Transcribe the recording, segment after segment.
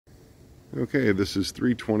Okay, this is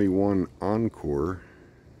 321 Encore,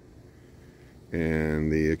 and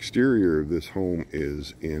the exterior of this home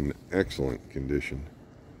is in excellent condition.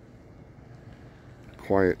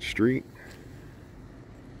 Quiet street.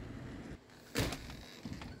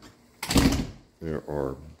 There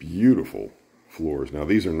are beautiful floors. Now,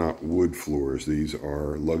 these are not wood floors. These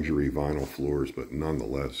are luxury vinyl floors, but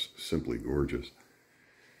nonetheless simply gorgeous.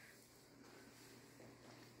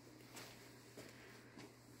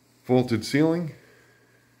 Vaulted ceiling.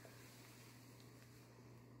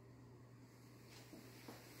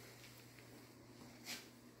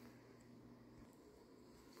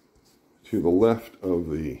 To the left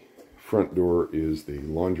of the front door is the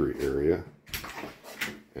laundry area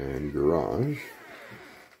and garage.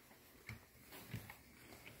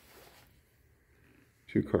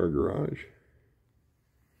 Two-car garage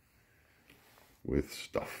with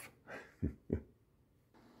stuff.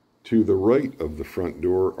 To the right of the front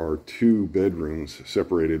door are two bedrooms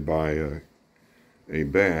separated by a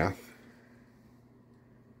bath,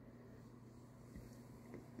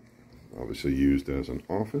 obviously used as an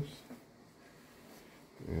office,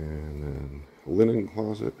 and then a linen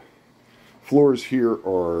closet. Floors here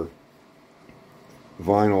are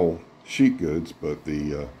vinyl sheet goods, but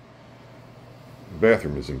the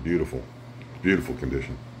bathroom is in beautiful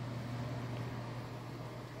condition.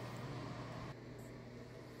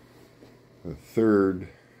 A third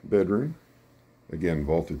bedroom, again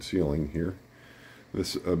vaulted ceiling here.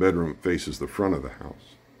 This bedroom faces the front of the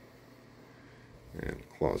house, and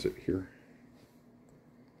closet here.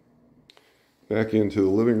 Back into the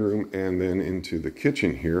living room and then into the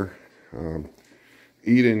kitchen here.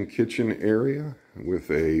 Eat-in kitchen area with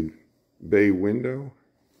a bay window.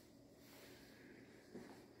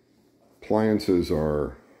 Appliances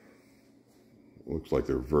are, looks like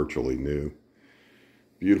they're virtually new.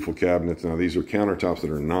 Beautiful cabinets. Now, these are countertops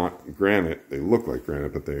that are not granite. They look like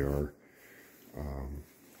granite, but they are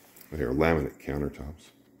laminate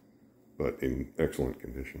countertops, but in excellent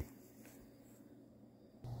condition.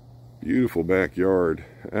 Beautiful backyard.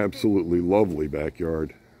 Absolutely lovely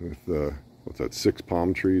backyard with, what's that, 6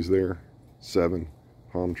 palm trees there? 7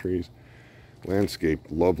 palm trees.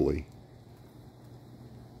 Landscaped lovely.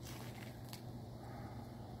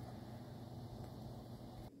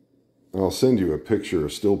 I'll send you a picture, a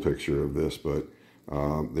still picture of this, but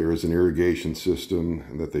there is an irrigation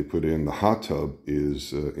system that they put in. The hot tub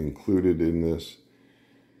is included in this,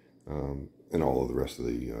 and all of the rest of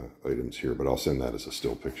the items here, but I'll send that as a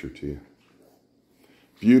still picture to you.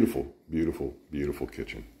 Beautiful, beautiful, beautiful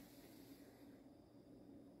kitchen.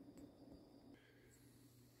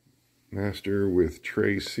 Master with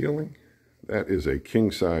tray ceiling. That is a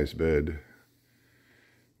king-size bed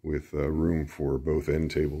with room for both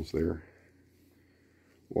end tables there.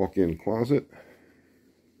 Walk-in closet.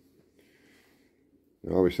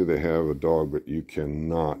 Now, obviously they have a dog, but you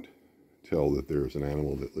cannot tell that there's an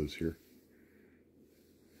animal that lives here.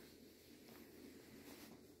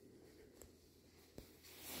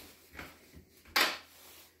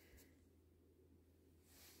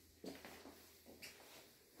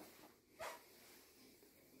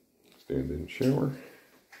 Stand-in shower.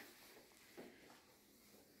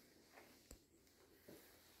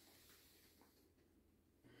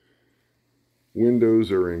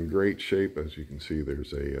 Windows are in great shape. As you can see,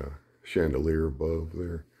 there's a chandelier above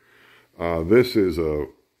there. This is a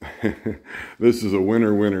this is a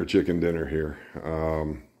winner chicken dinner here.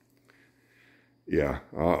 Yeah,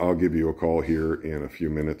 I'll give you a call here in a few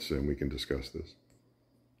minutes and we can discuss this.